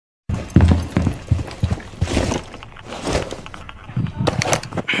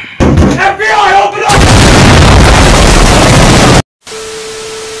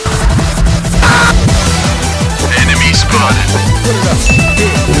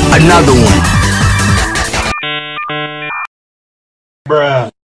Another one. Bruh.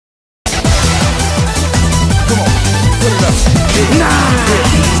 Come on, put it up.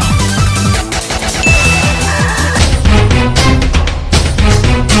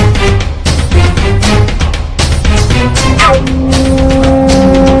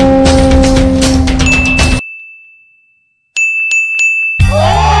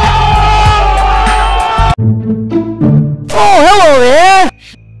 Oh, hello there!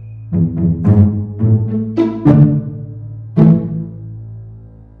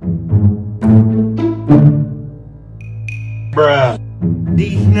 Bruh.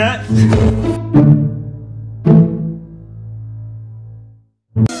 These nuts.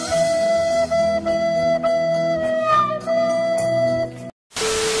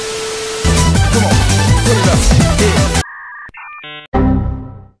 Come on, put it up.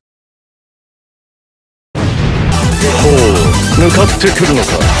 Oh, 向かってくるのか。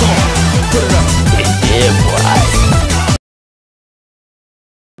Yeah, boy.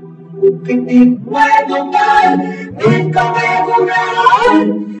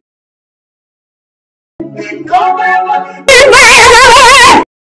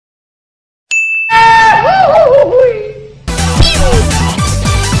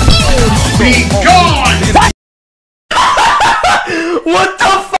 Be gone! What the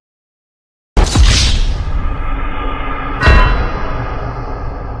f?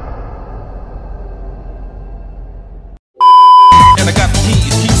 And I got the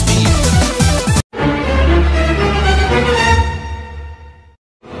keys, keep speed.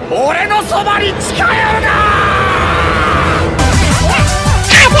 俺のそばに近寄るな。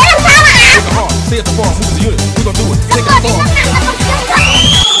 Stay at the bar, move the unit. We gon' do it. Take it to the bar.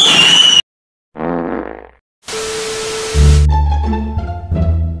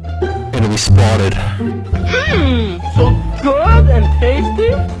 Enemy spotted. So good and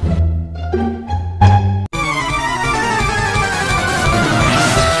tasty.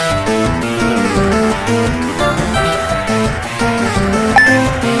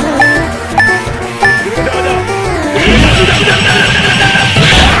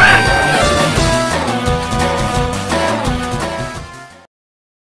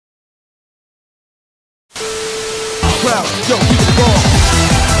 Crowd, yo, keep it the bar.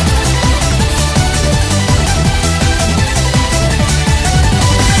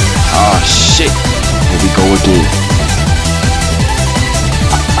 Ah, shit. Here we go again.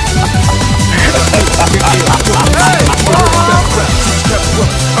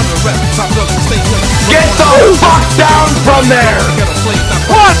 Get the fuck down from there!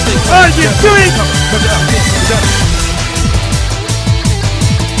 What are you doing? Come on, put it up.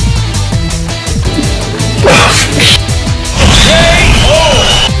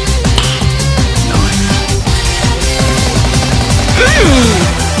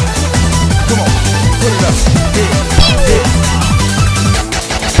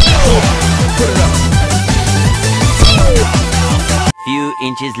 Put it up. Few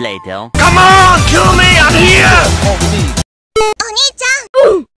inches later. Come on, kill me! I'm here! All we need. お兄ちゃ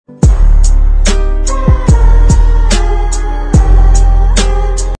ん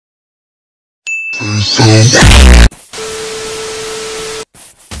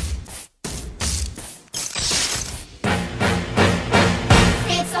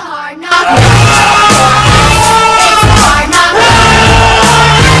It's a hard knock. It's a hard knock.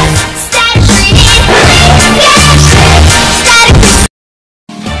 Static street. Static.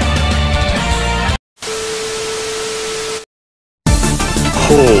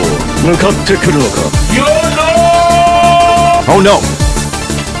 Oh, 向かってくるのか。Oh no!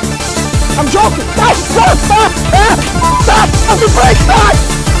 I'm joking! Stop! Stop! Stop! Stop! Stop the brake! Stop!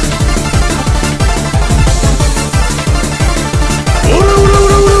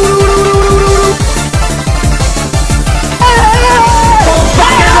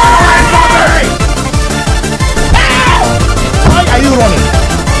 Why are you running?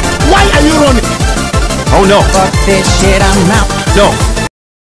 Why are you running? Oh no! Fuck this shit, I'm out. No!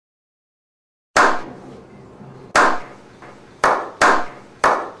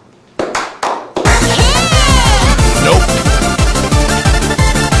 No!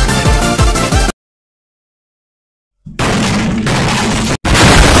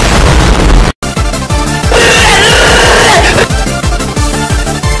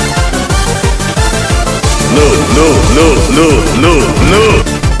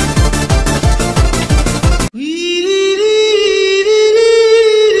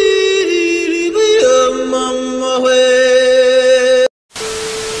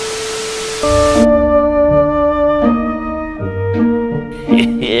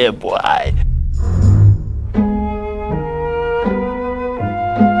 Yeah, boy.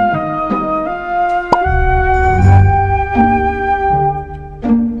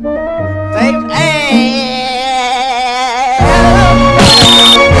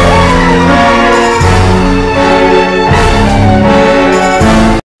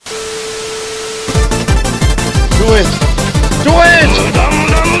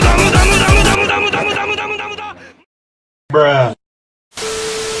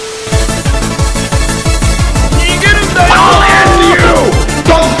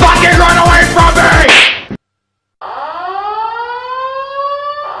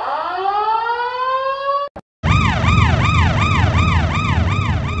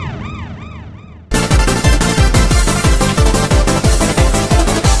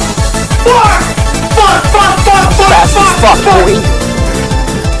 fuck, boy.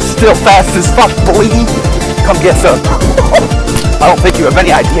 Still fast as fuck, boy. Come get some. I don't think you have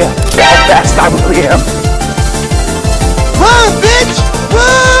any idea how fast I really am. Run, bitch!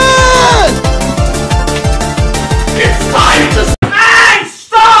 Run! It's time to... Hey,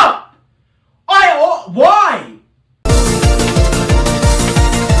 stop! Why?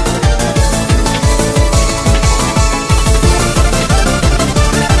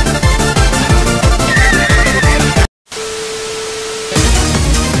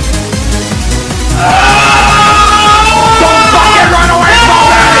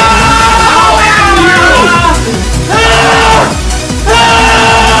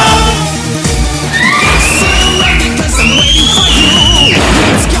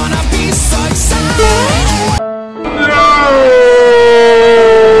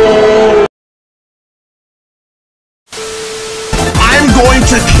 I'm going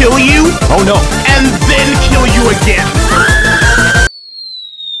to kill you. Oh no. And then kill you again.